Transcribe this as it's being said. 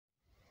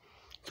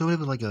So it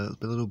was like a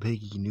little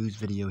piggy news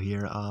video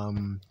here.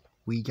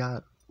 We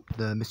got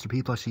the Mr.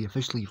 P plushie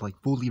officially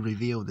fully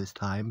revealed this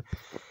time.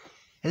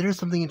 And there's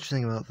something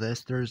interesting about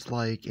this. There's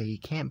like a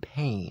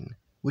campaign,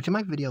 which in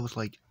my video I was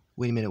like,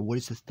 wait a minute, what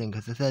is this thing?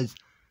 Because it says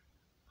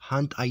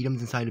hunt items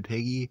inside a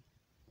piggy,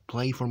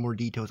 play for more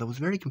details. I was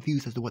very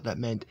confused as to what that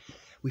meant.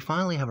 We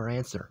finally have our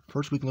answer.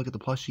 First we can look at the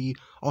plushie.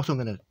 Also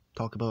I'm going to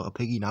talk about a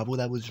piggy novel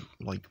that was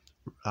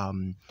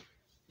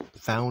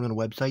found on a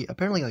website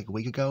apparently like a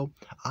week ago.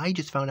 I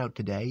just found out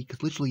today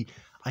because literally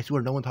I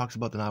swear no one talks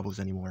about the novels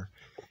anymore.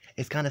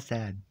 It's kind of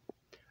sad.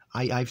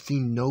 I've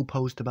seen no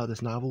post about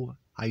this novel.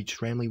 I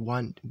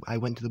went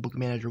to the book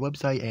manager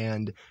website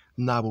and the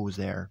novel was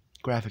there.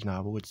 Graphic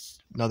novel. It's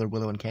another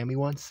Willow and Cammy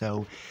one,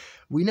 so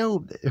we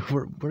know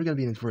we're gonna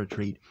be in for a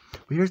treat.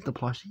 But here's the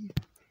plushie.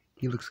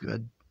 He looks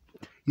good.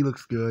 He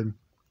looks good.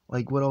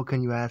 Like, what all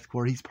can you ask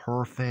for? He's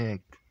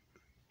perfect.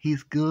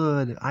 He's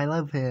good. I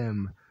love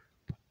him.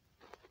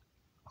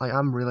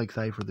 I'm really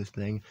excited for this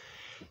thing.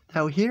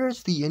 Now,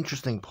 here's the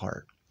interesting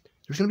part.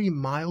 There's gonna be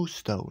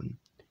milestone,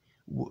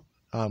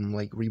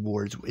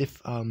 rewards. If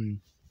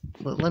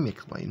let me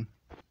explain.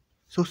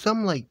 So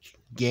some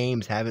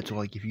games have it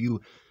so if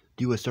you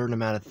do a certain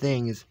amount of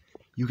things,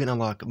 you can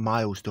unlock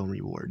milestone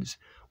rewards.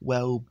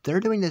 Well, they're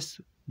doing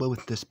this, but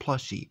with this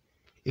plushie.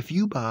 If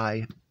you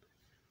buy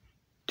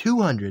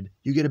 200,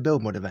 you get a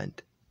build mode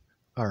event.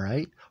 All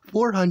right,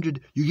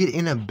 400, you get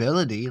an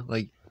ability.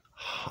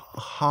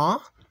 Huh?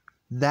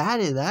 That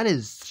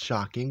is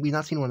shocking. We've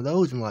not seen one of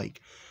those in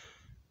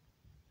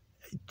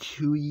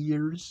 2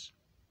 years,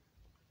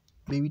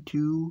 maybe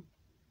 2.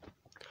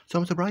 So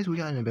I'm surprised we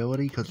got an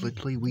ability because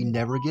literally we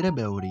never get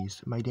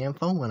abilities. My damn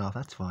phone went off.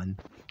 That's fun.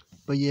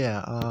 But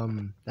yeah,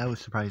 that was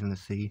surprising to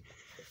see.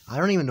 I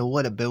don't even know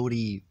what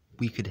ability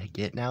we could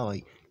get now,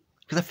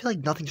 because I feel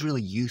like nothing's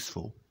really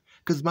useful.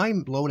 Because my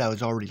loadout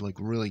is already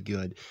really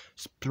good.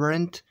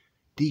 Sprint,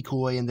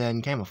 decoy, and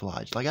then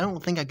camouflage. I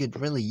don't think I could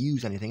really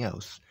use anything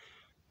else.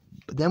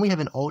 But then we have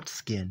an alt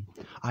skin.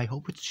 I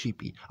hope it's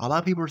cheapy. A lot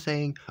of people are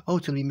saying, oh,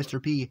 it's going to be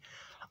Mr. P.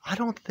 I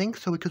don't think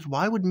so, because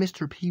why would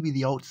Mr. P be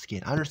the alt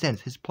skin? I understand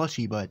it's his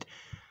plushie, but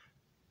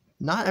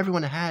not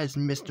everyone has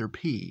Mr.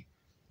 P.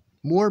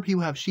 More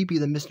people have Sheepy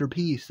than Mr.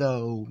 P,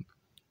 so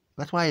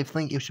that's why I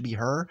think it should be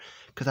her,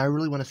 because I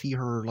really want to see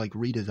her,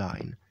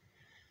 redesign.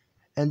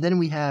 And then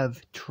we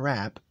have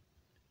Trap.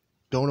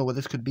 Don't know what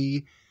this could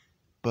be,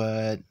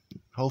 but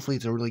hopefully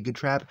it's a really good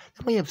trap.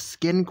 Then we have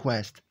Skin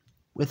Quest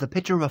with a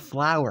picture of a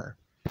flower.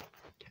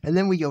 And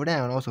then we go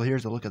down. Also,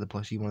 here's a look at the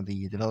plushie one of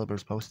the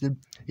developers posted.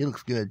 It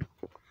looks good.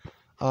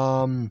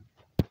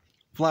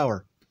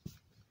 Flower.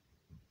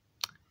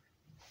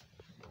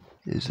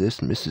 Is this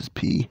Mrs.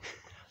 P?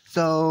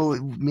 So,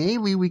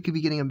 maybe we could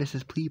be getting a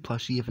Mrs. P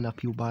plushie if enough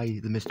people buy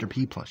the Mr.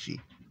 P plushie.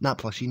 Not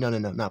plushie, no,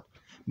 not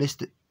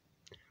Mr.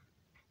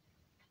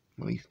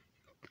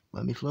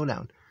 Let me slow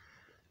down.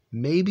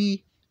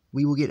 Maybe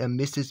we will get a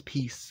Mrs.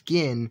 P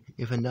skin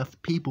if enough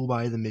people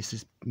buy the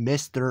Mr.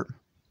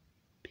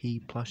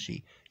 P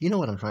plushie. You know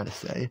what I'm trying to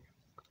say.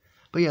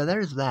 But yeah,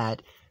 there's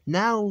that.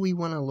 Now we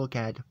want to look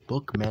at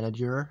Book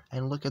Manager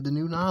and look at the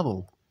new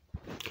novel.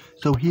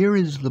 So here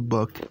is the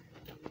book,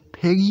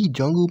 Piggy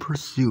Jungle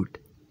Pursuit.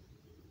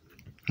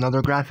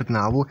 Another graphic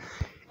novel.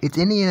 It's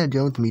Indiana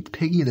Jones meets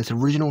Piggy in this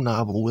original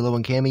novel. Willow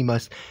and Cammy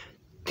must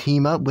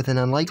team up with an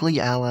unlikely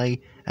ally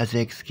as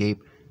they escape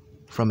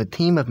from a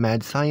team of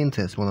mad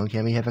scientists. Willow and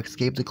Cammy have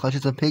escaped the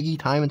clutches of Piggy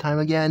time and time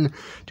again.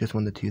 Just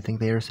when the two think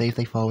they are safe,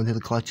 they fall into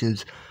the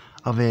clutches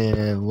of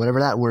a, whatever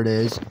that word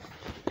is,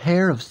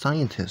 pair of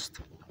scientists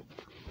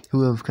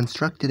who have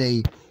constructed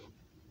a...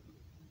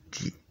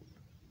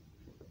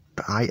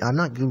 I'm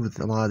not good with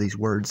a lot of these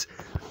words.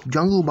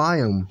 Jungle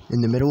biome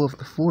in the middle of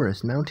the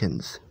forest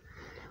mountains.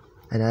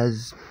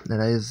 And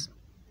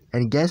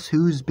guess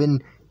who's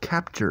been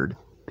captured?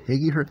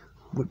 Piggy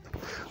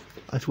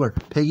I swear,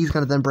 Piggy's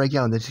gonna then break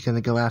out and then she's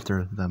gonna go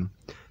after them.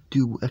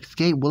 To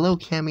escape, Willow,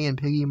 Cammy, and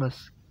Piggy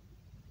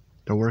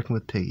they're working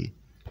with Piggy.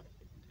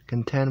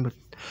 Contend with...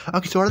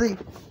 Okay, so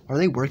are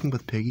they working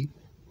with Piggy?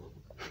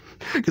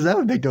 Because that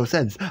would make no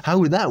sense. How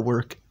would that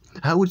work?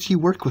 How would she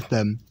work with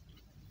them?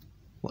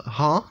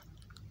 Huh?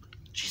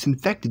 She's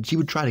infected. She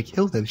would try to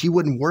kill them. She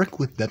wouldn't work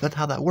with them. That's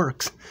how that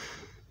works.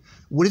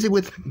 What is it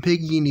with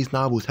Piggy in these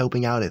novels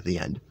helping out at the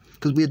end?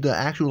 Because we had the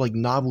actual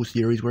novel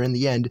series where in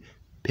the end,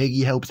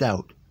 Piggy helps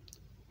out.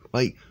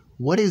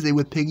 What is it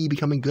with Piggy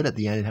becoming good at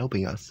the end and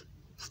helping us?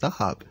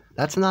 Stop.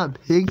 That's not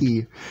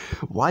Piggy.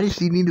 Why does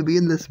she need to be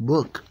in this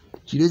book?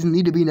 She doesn't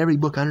need to be in every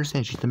book. I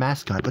understand she's the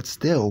mascot, but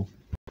still.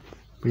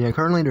 But yeah,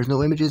 currently there's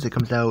no images. It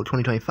comes out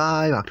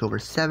 2025, October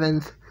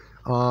 7th.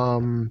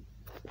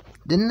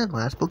 Didn't the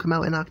last book come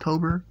out in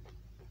October?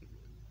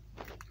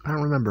 I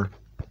don't remember.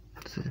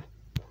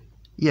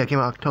 Yeah, it came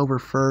out October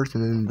 1st,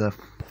 and then the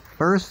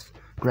first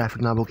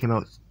graphic novel came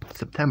out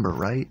September,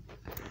 right?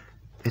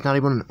 It's not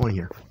even on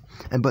here.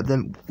 But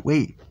then,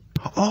 wait.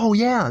 Oh,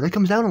 yeah, that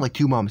comes out in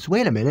 2 months.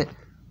 Wait a minute.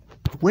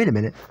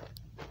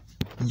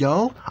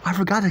 Yo, I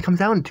forgot it comes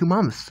out in 2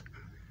 months.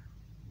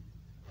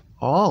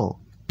 Oh.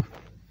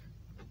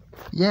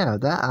 Yeah,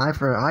 that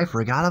I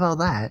forgot about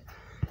that.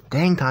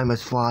 Dang, time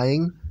is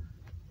flying.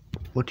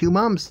 Well, 2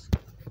 months.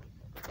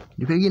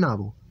 New Piggy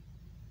novel.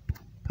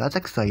 That's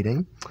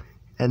exciting.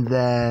 And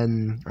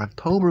then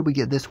October we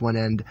get this one,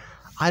 and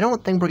I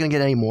don't think we're gonna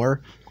get any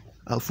more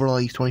for at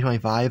least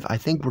 2025. I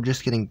think we're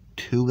just getting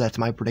 2. That's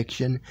my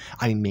prediction.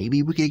 I mean,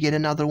 maybe we could get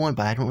another one,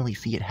 but I don't really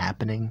see it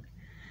happening.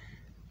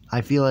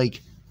 I feel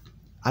like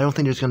I don't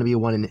think there's gonna be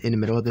one in the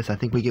middle of this. I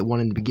think we get one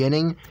in the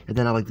beginning, and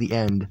then at like the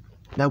end.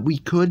 Now we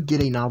could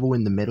get a novel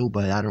in the middle,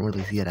 but I don't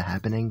really see it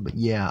happening. But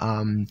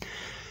yeah,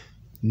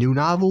 new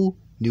novel,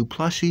 new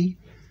plushie.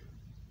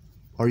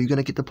 Are you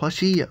gonna get the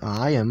plushie?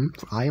 I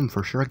am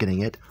for sure getting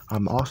it.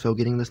 I'm also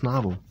getting this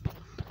novel.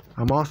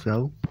 I'm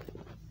also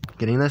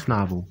getting this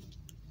novel.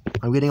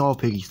 I'm getting all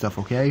Piggy stuff,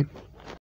 okay?